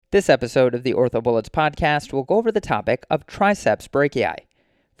This episode of the OrthoBullets podcast will go over the topic of triceps brachii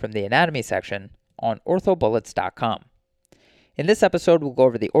from the anatomy section on orthobullets.com. In this episode, we'll go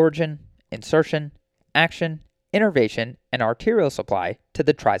over the origin, insertion, action, innervation, and arterial supply to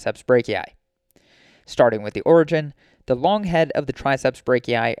the triceps brachii. Starting with the origin, the long head of the triceps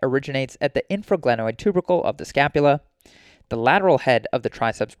brachii originates at the infraglenoid tubercle of the scapula. The lateral head of the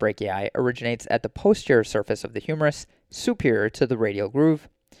triceps brachii originates at the posterior surface of the humerus, superior to the radial groove.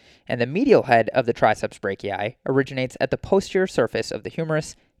 And the medial head of the triceps brachii originates at the posterior surface of the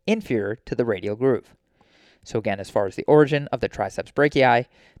humerus, inferior to the radial groove. So again, as far as the origin of the triceps brachii,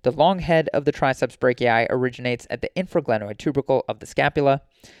 the long head of the triceps brachii originates at the infraglenoid tubercle of the scapula.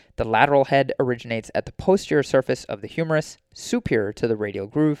 The lateral head originates at the posterior surface of the humerus, superior to the radial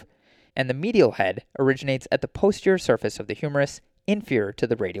groove. And the medial head originates at the posterior surface of the humerus, inferior to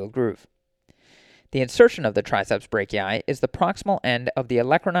the radial groove. The insertion of the triceps brachii is the proximal end of the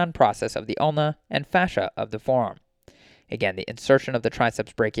olecranon process of the ulna and fascia of the forearm. Again, the insertion of the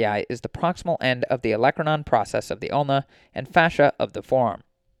triceps brachii is the proximal end of the olecranon process of the ulna and fascia of the forearm.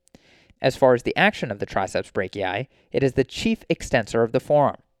 As far as the action of the triceps brachii, it is the chief extensor of the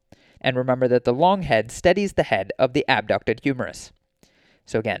forearm. And remember that the long head steadies the head of the abducted humerus.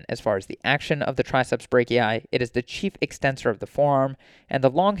 So again, as far as the action of the triceps brachii, it is the chief extensor of the forearm, and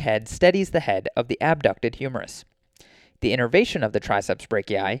the long head steadies the head of the abducted humerus. The innervation of the triceps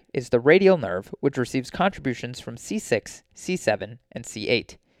brachii is the radial nerve, which receives contributions from C6, C7, and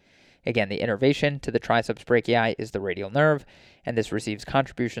C8. Again, the innervation to the triceps brachii is the radial nerve, and this receives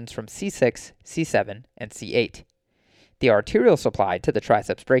contributions from C6, C7, and C8. The arterial supply to the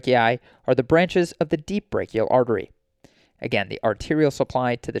triceps brachii are the branches of the deep brachial artery. Again, the arterial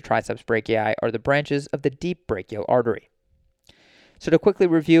supply to the triceps brachii are the branches of the deep brachial artery. So to quickly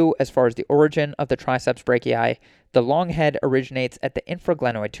review, as far as the origin of the triceps brachii, the long head originates at the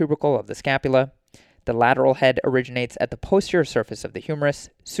infraglenoid tubercle of the scapula. The lateral head originates at the posterior surface of the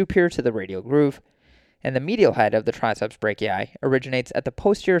humerus, superior to the radial groove. And the medial head of the triceps brachii originates at the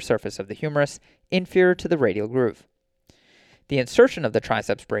posterior surface of the humerus, inferior to the radial groove. The insertion of the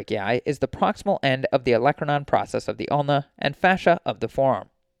triceps brachii is the proximal end of the olecranon process of the ulna and fascia of the forearm.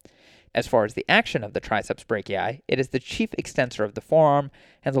 As far as the action of the triceps brachii, it is the chief extensor of the forearm,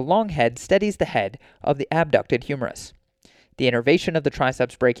 and the long head steadies the head of the abducted humerus. The innervation of the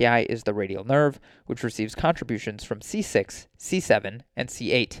triceps brachii is the radial nerve, which receives contributions from C6, C7, and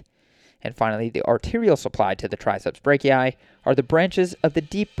C8. And finally, the arterial supply to the triceps brachii are the branches of the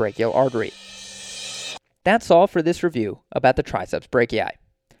deep brachial artery. That's all for this review about the triceps brachii.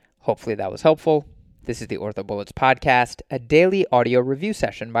 Hopefully that was helpful. This is the OrthoBullets podcast, a daily audio review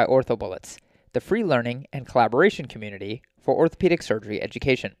session by OrthoBullets, the free learning and collaboration community for orthopedic surgery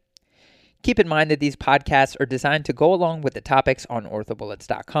education. Keep in mind that these podcasts are designed to go along with the topics on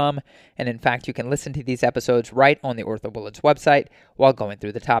orthobullets.com, and in fact, you can listen to these episodes right on the OrthoBullets website while going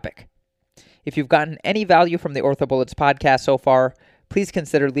through the topic. If you've gotten any value from the OrthoBullets podcast so far, please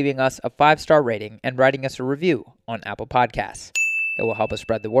consider leaving us a 5-star rating and writing us a review on Apple Podcasts. It will help us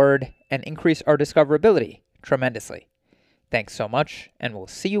spread the word and increase our discoverability tremendously. Thanks so much, and we'll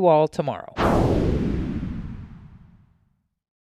see you all tomorrow.